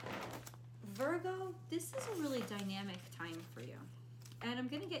Virgo, this is a really dynamic time for you. And I'm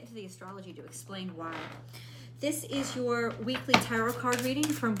going to get into the astrology to explain why. This is your weekly tarot card reading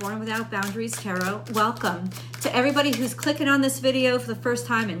from Born Without Boundaries Tarot. Welcome to everybody who's clicking on this video for the first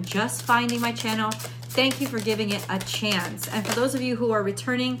time and just finding my channel. Thank you for giving it a chance. And for those of you who are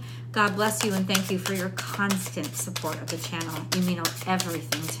returning, God bless you and thank you for your constant support of the channel. You mean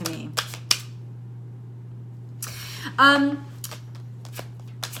everything to me.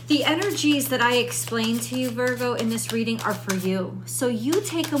 The energies that I explained to you, Virgo, in this reading are for you. So you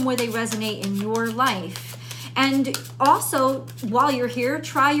take them where they resonate in your life. And also, while you're here,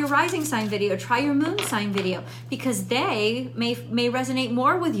 try your rising sign video, try your moon sign video, because they may resonate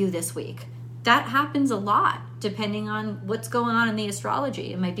more with you this week. That happens a lot, depending on what's going on in the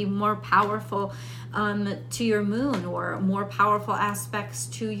astrology. It might be more powerful to your moon or more powerful aspects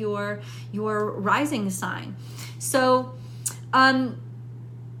to your rising sign. So,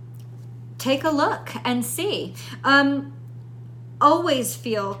 take a look and see. Always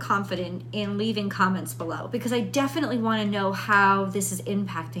feel confident in leaving comments below because I definitely want to know how this is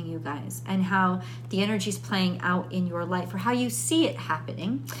impacting you guys and how the energy is playing out in your life or how you see it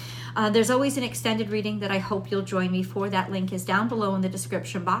happening. There's always an extended reading that I hope you'll join me for. That link is down below in the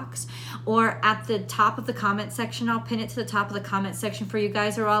description box or at the top of the comment section. I'll pin it to the top of the comment section for you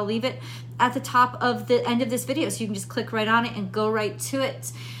guys, or I'll leave it at the top of the end of this video so you can just click right on it and go right to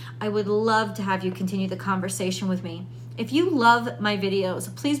it. I would love to have you continue the conversation with me. If you love my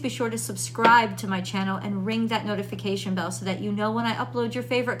videos, please be sure to subscribe to my channel and ring that notification bell so that you know when I upload your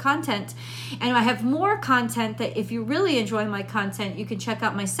favorite content. And I have more content that if you really enjoy my content, you can check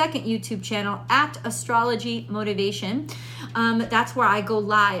out my second YouTube channel at Astrology Motivation. That's where I go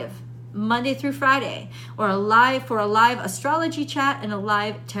live Monday through Friday, or a live astrology chat and a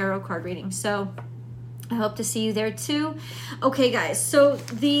live tarot card reading. So I hope to see you there too. Okay, guys, so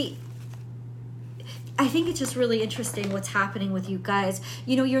I think it's just really interesting what's happening with you guys.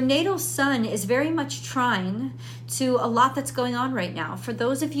 You know, your natal sun is very much trine to a lot that's going on right now. For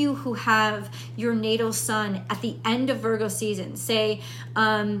those of you who have your natal sun at the end of Virgo season, say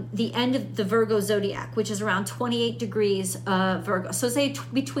the end of the Virgo zodiac, which is around 28 degrees Virgo. So say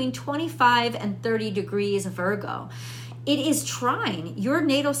between 25 and 30 degrees Virgo. It is trine. Your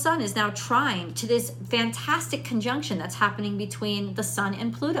natal sun is now trine to this fantastic conjunction that's happening between the sun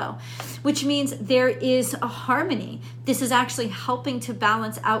and Pluto, which means there is a harmony. This is actually helping to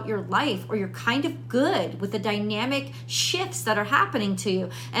balance out your life, or you're kind of good with the dynamic shifts that are happening to you.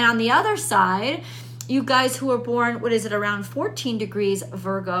 And on the other side, you guys who are born, around 14 degrees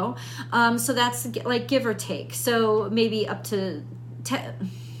Virgo. So that's like give or take. So maybe up to 10.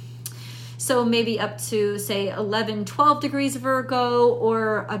 So maybe up to, say, 11, 12 degrees Virgo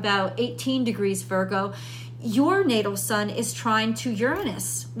or about 18 degrees Virgo. Your natal sun is trine to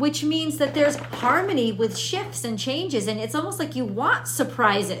Uranus, which means that there's harmony with shifts and changes. And it's almost like you want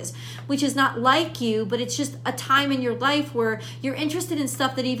surprises, which is not like you, but it's just a time in your life where you're interested in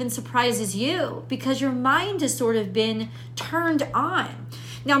stuff that even surprises you because your mind has sort of been turned on.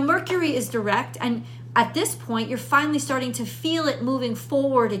 Now, Mercury is direct, and at this point, you're finally starting to feel it moving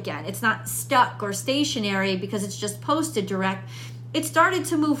forward again. It's not stuck or stationary because it's just posted direct. It started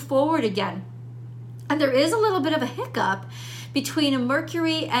to move forward again. And there is a little bit of a hiccup between a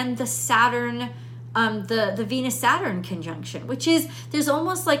Mercury and the Saturn, the Venus-Saturn conjunction, which is, there's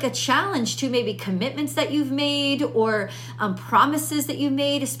almost like a challenge to maybe commitments that you've made or promises that you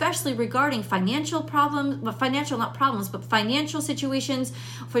made, especially regarding financial financial situations,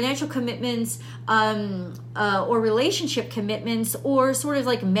 financial commitments, or relationship commitments, or sort of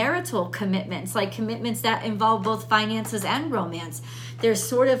like marital commitments, like commitments that involve both finances and romance. There's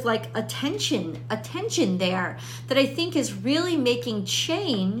sort of like a tension there that I think is really making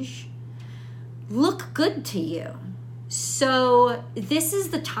change look good to you. So this is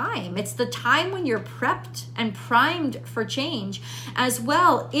the time. It's the time when you're prepped and primed for change. As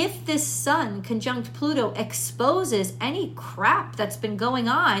well, if this sun conjunct Pluto exposes any crap that's been going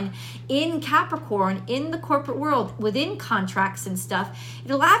on in Capricorn, in the corporate world, within contracts and stuff,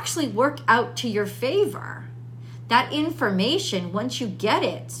 it'll actually work out to your favor. That information, once you get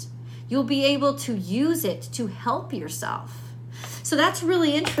it, you'll be able to use it to help yourself. So that's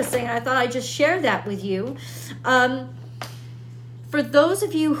really interesting. I thought I'd just share that with you. For those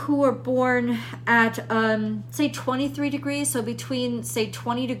of you who are born at, say, 23 degrees, so between, say,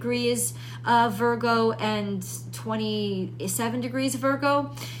 20 degrees Virgo and 27 degrees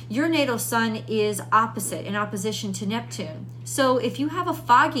Virgo, your natal sun is opposite, in opposition to Neptune. So if you have a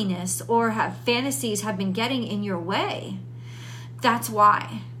fogginess or have fantasies have been getting in your way, that's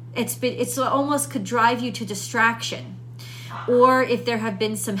why. It's almost could drive you to distraction. or if there have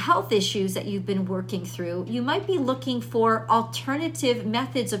been some health issues that you've been working through, you might be looking for alternative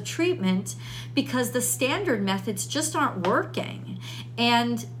methods of treatment because the standard methods just aren't working.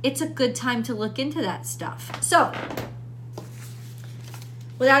 And it's a good time to look into that stuff. So,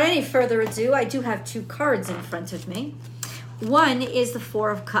 without any further ado, I do have 2 cards in front of me. One is the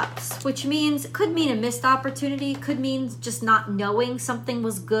 4 of Cups, which could mean a missed opportunity, could mean just not knowing something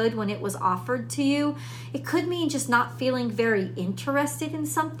was good when it was offered to you. It could mean just not feeling very interested in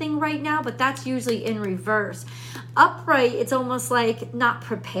something right now, but that's usually in reverse. Upright, it's almost like not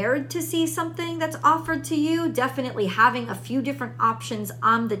prepared to see something that's offered to you, definitely having a few different options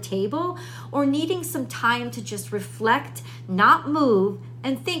on the table, or needing some time to just reflect, not move,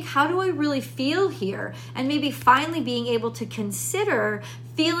 and think, how do I really feel here? And maybe finally being able to consider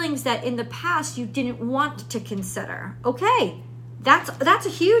feelings that in the past you didn't want to consider. Okay, that's a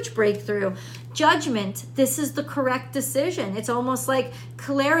huge breakthrough. Judgment, this is the correct decision. It's almost like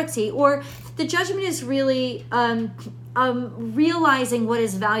clarity, or the judgment is really realizing what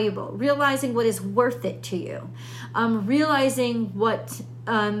is valuable, realizing what is worth it to you, realizing what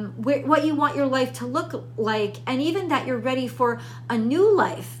you want your life to look like, and even that you're ready for a new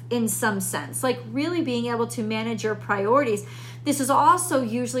life in some sense, like really being able to manage your priorities. This is also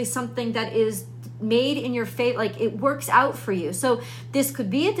usually something that is made in your favor, like it works out for you. So this could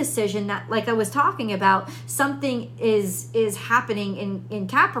be a decision that, like I was talking about, something is happening in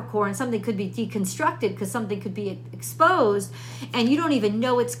Capricorn. Something could be deconstructed because something could be exposed and you don't even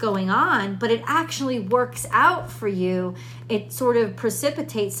know what's going on, but it actually works out for you. It sort of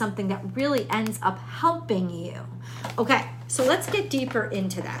precipitates something that really ends up helping you. Okay, so let's get deeper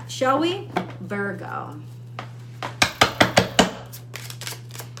into that, shall we? Virgo.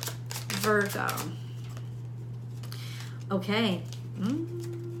 Okay.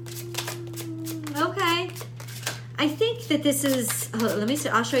 Okay. I think that this is, let me see,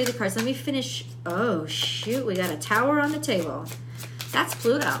 I'll show you the cards. Let me finish. Oh, shoot. We got a Tower on the table. That's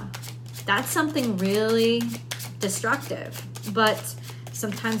Pluto. That's something really destructive, but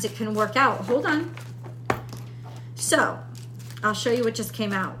sometimes it can work out. Hold on. So, I'll show you what just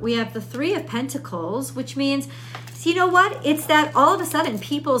came out. We have the 3 of Pentacles, which means, you know what? It's that all of a sudden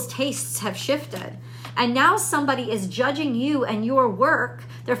people's tastes have shifted. And now somebody is judging you and your work.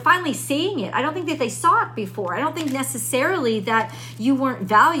 They're finally seeing it. I don't think that they saw it before. I don't think necessarily that you weren't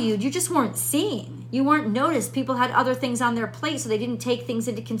valued. You just weren't seen. You weren't noticed. People had other things on their plate, so they didn't take things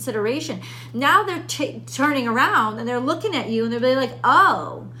into consideration. Now they're turning around and they're looking at you and they're really like,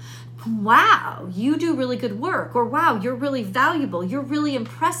 oh, wow, you do really good work. Or wow, you're really valuable. You're really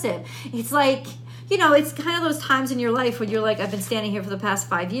impressive. It's like, you know, it's kind of those times in your life when you're like, I've been standing here for the past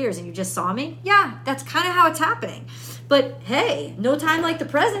 5 years and you just saw me. Yeah, that's kind of how it's happening. But hey, no time like the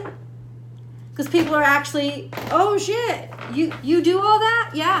present. Because people are actually, oh shit, you do all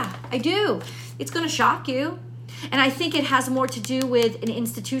that? Yeah, I do. It's going to shock you. And I think it has more to do with an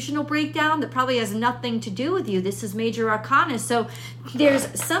institutional breakdown that probably has nothing to do with you. This is major arcana. So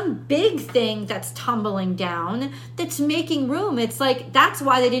there's some big thing that's tumbling down that's making room. It's like, that's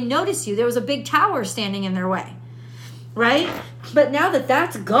why they didn't notice you. There was a big tower standing in their way, right? But now that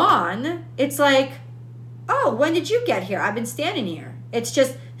that's gone, it's like, oh, when did you get here? I've been standing here. It's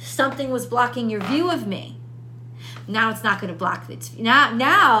just something was blocking your view of me. Now it's not going to block it.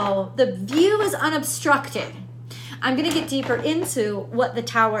 Now the view is unobstructed. I'm going to get deeper into what the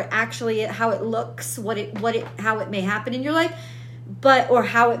tower actually, how it looks, how it may happen in your life, or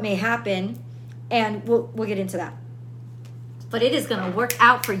how it may happen, and we'll get into that. But it is going to work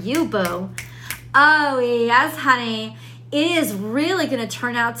out for you, boo. Oh yes, honey. It is really going to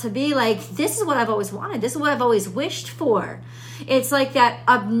turn out to be like, this is what I've always wanted. This is what I've always wished for. It's like that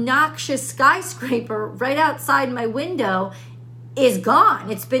obnoxious skyscraper right outside my window is gone.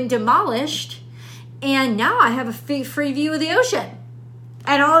 It's been demolished. And now I have a free view of the ocean.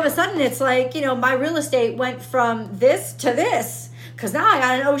 And all of a sudden it's like, you know, my real estate went from this to this because now I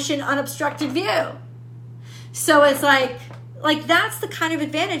got an ocean unobstructed view. So it's like that's the kind of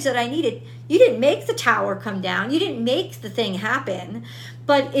advantage that I needed. You didn't make the tower come down. You didn't make the thing happen,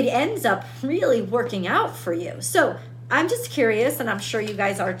 but it ends up really working out for you. So I'm just curious, and I'm sure you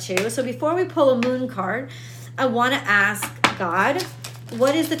guys are too. So before we pull a moon card, I want to ask God,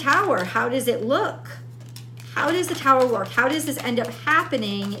 what is the tower? How does it look? How does the tower work? How does this end up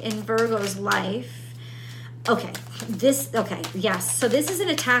happening in Virgo's life? Okay, yes. So this is an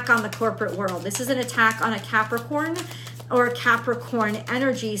attack on the corporate world. This is an attack on a Capricorn. or a Capricorn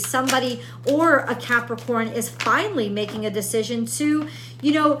energy, somebody or a Capricorn is finally making a decision to,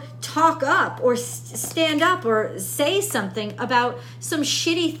 talk up or stand up or say something about some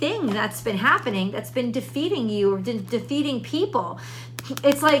shitty thing that's been happening, that's been defeating you or defeating people.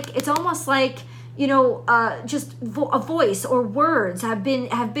 It's almost like, just a voice or words have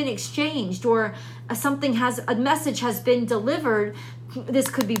been exchanged, or a message has been delivered. This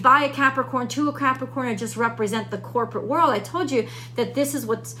could be by a Capricorn to a Capricorn, and just represent the corporate world. I told you that this is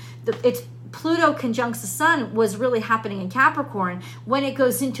it's Pluto conjuncts the sun was really happening in Capricorn. When it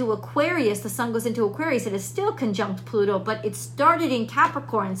goes into Aquarius, the sun goes into Aquarius, it is still conjunct Pluto, but it started in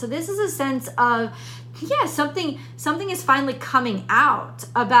Capricorn. So this is a sense of, something is finally coming out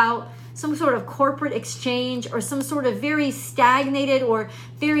about some sort of corporate exchange or some sort of very stagnated or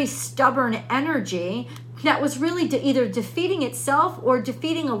very stubborn energy that was really either defeating itself or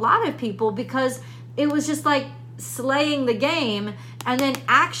defeating a lot of people, because it was just like slaying the game, and then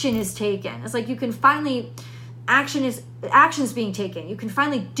action is taken. It's like you can finally, action is being taken. You can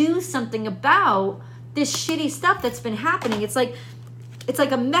finally do something about this shitty stuff that's been happening. It's like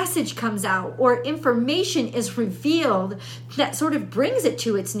a message comes out or information is revealed that sort of brings it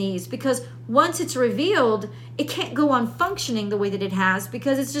to its knees, because once it's revealed, it can't go on functioning the way that it has,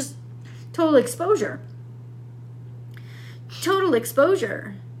 because it's just total exposure. Total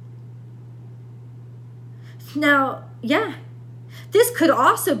exposure. Now, this could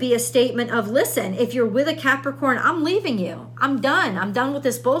also be a statement of, listen, if you're with a Capricorn, I'm leaving you. I'm done. I'm done with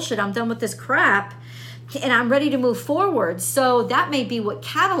this bullshit. I'm done with this crap. And I'm ready to move forward. So that may be what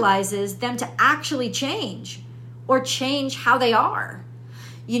catalyzes them to actually change, or change how they are.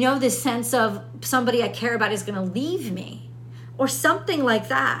 This sense of somebody I care about is going to leave me, or something like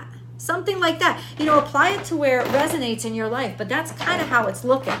that. Something like that. Apply it to where it resonates in your life. But that's kind of how it's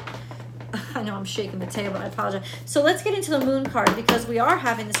looking. I know I'm shaking the table. I apologize. So let's get into the moon card, because we are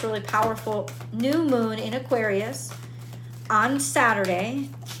having this really powerful new moon in Aquarius on Saturday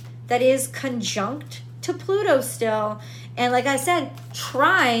that is conjunct to Pluto still. And like I said,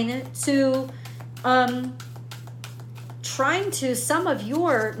 trying to some of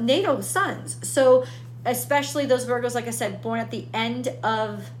your natal suns. So especially those Virgos, like I said, born at the end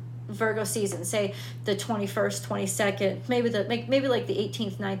of Virgo season, say the 21st, 22nd, maybe like the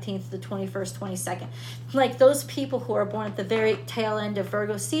 18th, 19th, the 21st, 22nd. Like those people who are born at the very tail end of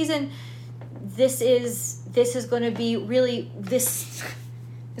Virgo season, this is going to be really, this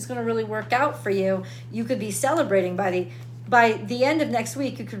is going to really work out for you. You could be celebrating by the end of next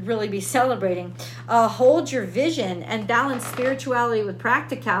week. You could really be celebrating. Hold your vision and balance spirituality with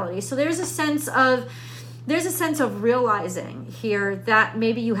practicality. So there's a sense of realizing here that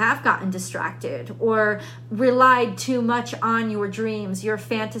maybe you have gotten distracted or relied too much on your dreams, your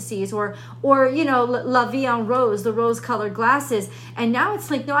fantasies, or la vie en rose, the rose-colored glasses. And now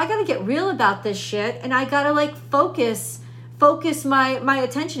it's like, no, I got to get real about this shit, and I got to like focus my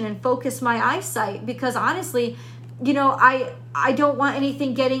attention and focus my eyesight, because honestly, I don't want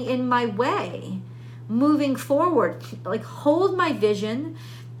anything getting in my way moving forward. Like, hold my vision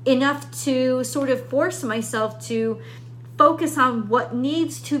enough to sort of force myself to focus on what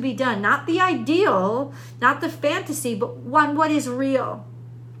needs to be done. Not the ideal, not the fantasy, but what is real.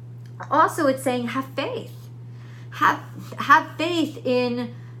 Also, it's saying have faith. Have faith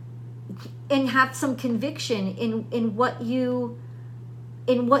in have some conviction in what you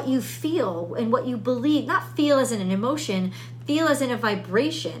feel and what you believe. Not feel as in an emotion, feel as in a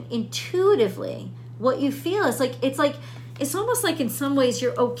vibration. Intuitively, what you feel is like it's almost like in some ways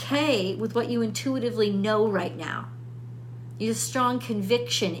you're okay with what you intuitively know right now. You have strong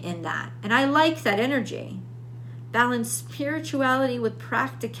conviction in that. And I like that energy. Balance spirituality with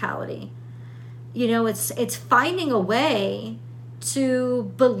practicality. It's finding a way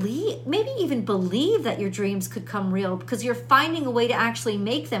to believe, maybe even believe that your dreams could come real, because you're finding a way to actually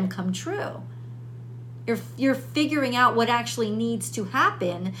make them come true. You're figuring out what actually needs to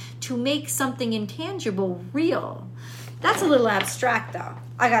happen to make something intangible real. That's a little abstract, though,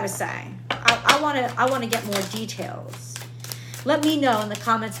 I gotta say. I want to get more details. Let me know in the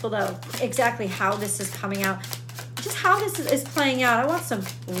comments below exactly how this is coming out, just how this is playing out. I want some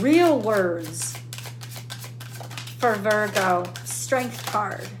real words for Virgo. Strength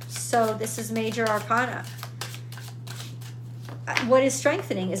card. So this is Major Arcana. What is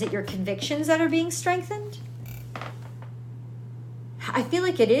strengthening? Is it your convictions that are being strengthened? I feel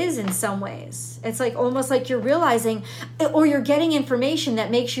like it is in some ways. It's like almost like you're realizing, or you're getting information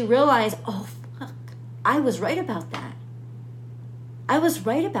that makes you realize, oh, fuck, I was right about that. I was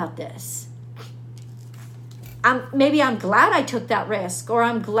right about this. maybe I'm glad I took that risk, or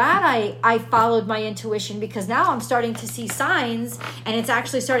I'm glad I followed my intuition, because now I'm starting to see signs and it's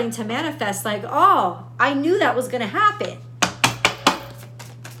actually starting to manifest like, oh, I knew that was going to happen.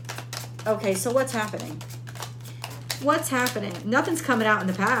 Okay, so what's happening? What's happening? Nothing's coming out in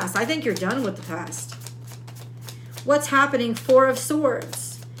the past. I think you're done with the past. What's happening? Four of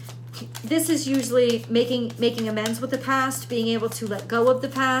Swords. This is usually making amends with the past, being able to let go of the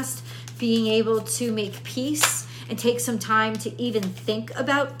past, being able to make peace and take some time to even think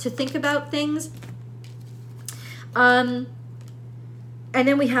about things. And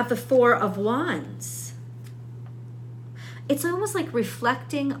then we have the Four of Wands. It's almost like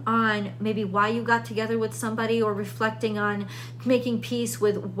reflecting on maybe why you got together with somebody, or reflecting on making peace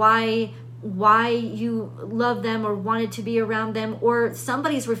with why you love them or wanted to be around them, or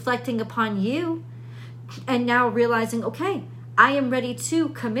somebody's reflecting upon you and now realizing, okay, I am ready to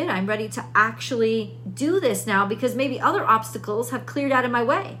commit. I'm ready to actually do this now, because maybe other obstacles have cleared out of my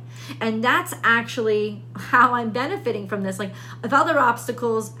way. And that's actually how I'm benefiting from this. Like, if other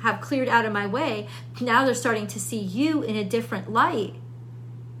obstacles have cleared out of my way, now they're starting to see you in a different light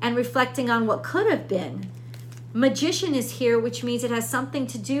and reflecting on what could have been. Magician is here, which means it has something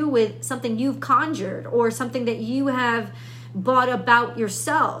to do with something you've conjured or something that you have brought about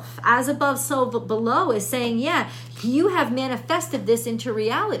yourself. As above, so below is saying, yeah, you have manifested this into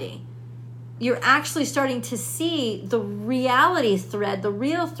reality. You're actually starting to see the reality thread, the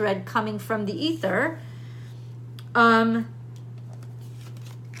real thread coming from the ether.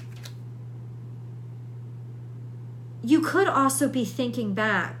 You could also be thinking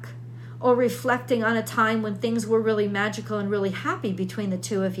back or reflecting on a time when things were really magical and really happy between the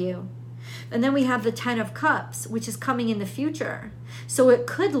two of you. And then we have the Ten of Cups, which is coming in the future. So it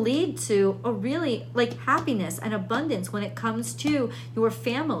could lead to a really like happiness and abundance when it comes to your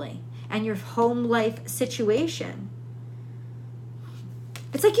family and your home life situation.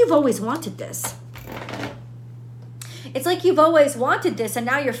 It's like you've always wanted this. It's like you've always wanted this, and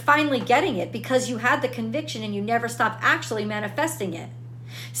now you're finally getting it because you had the conviction and you never stopped actually manifesting it.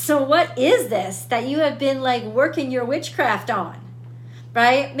 So what is this that you have been like working your witchcraft on?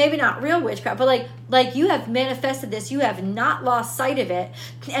 Right? Maybe not real witchcraft, but like you have manifested this. You have not lost sight of it.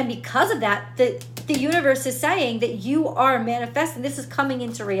 And because of that, the universe is saying that you are manifesting. This is coming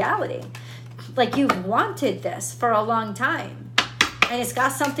into reality. Like you've wanted this for a long time. And it's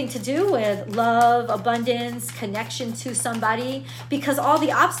got something to do with love, abundance, connection to somebody, because all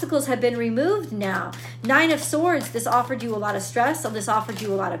the obstacles have been removed now. Nine of Swords, this offered you a lot of stress, or this offered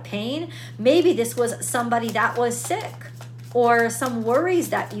you a lot of pain. Maybe this was somebody that was sick, or some worries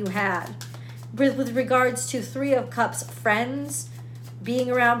that you had. With regards to Three of Cups, friends,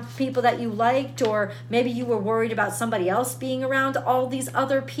 being around people that you liked, or maybe you were worried about somebody else being around all these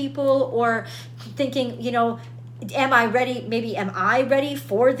other people, or thinking, you know, am I ready? Maybe am I ready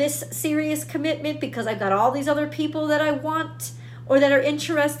for this serious commitment because I've got all these other people that I want or that are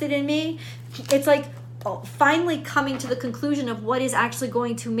interested in me? It's like finally coming to the conclusion of what is actually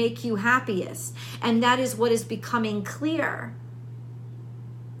going to make you happiest. And that is what is becoming clear.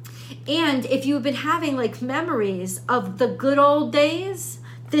 And if you've been having like memories of the good old days,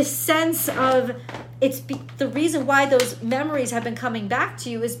 this sense of the reason why those memories have been coming back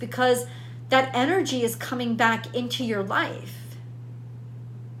to you is because that energy is coming back into your life.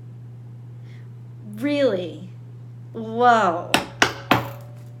 Really? Whoa.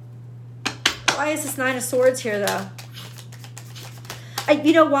 Why is this Nine of Swords here, though?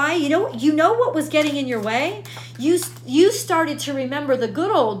 You know why? You know what was getting in your way? You started to remember the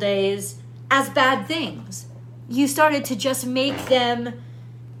good old days as bad things. You started to just make them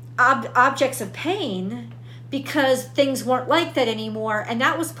objects of pain because things weren't like that anymore, and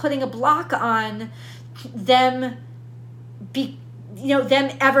that was putting a block on them them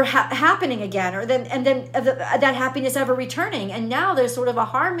ever happening again, or that happiness ever returning. And now there's sort of a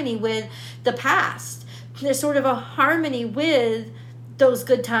harmony with the past. There's sort of a harmony with those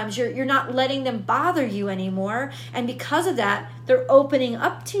good times. You're not letting them bother you anymore, and because of that, they're opening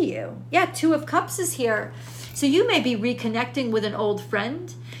up to you. Yeah, Two of Cups is here. So you may be reconnecting with an old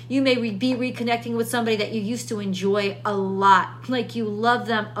friend. You may be reconnecting with somebody that you used to enjoy a lot, like you love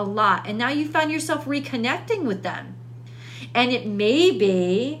them a lot, and now you find yourself reconnecting with them. And it may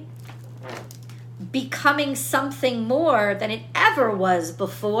be becoming something more than it ever was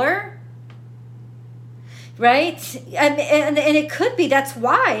before, right? And it could be that's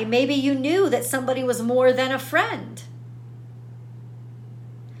why maybe you knew that somebody was more than a friend.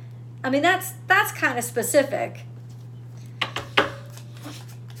 I mean, that's kind of specific.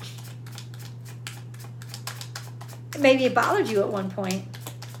 Maybe it bothered you at one point.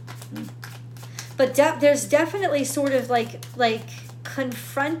 But there's definitely sort of like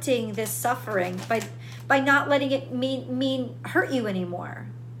confronting this suffering by not letting it mean hurt you anymore.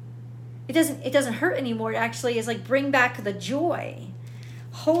 It doesn't hurt anymore. It actually is like bring back the joy.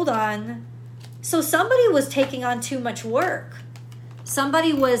 Hold on. So somebody was taking on too much work.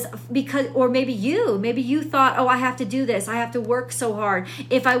 Somebody was, or maybe you thought, oh, I have to do this. I have to work so hard.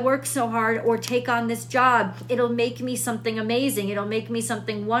 If I work so hard or take on this job, it'll make me something amazing. It'll make me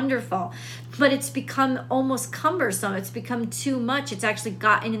something wonderful. But it's become almost cumbersome. It's become too much. It's actually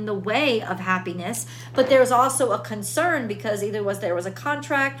gotten in the way of happiness. But there's also a concern because either there was a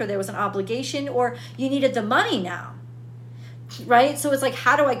contract or there was an obligation or you needed the money now. Right? So it's like,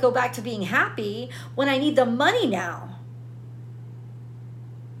 how do I go back to being happy when I need the money now?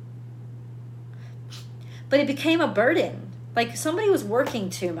 But it became a burden. Like somebody was working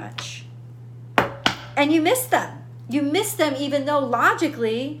too much. And you missed them. You missed them even though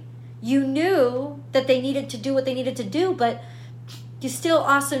logically you knew that they needed to do what they needed to do, but you still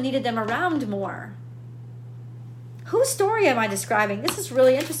also needed them around more. Whose story am I describing? This is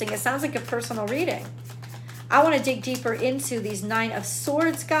really interesting. It sounds like a personal reading. I want to dig deeper into these 9 of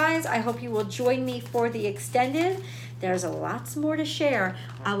Swords, guys. I hope you will join me for the extended. There's lots more to share.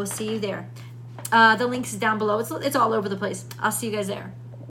 I will see you there. The link is down below. It's all over the place. I'll see you guys there.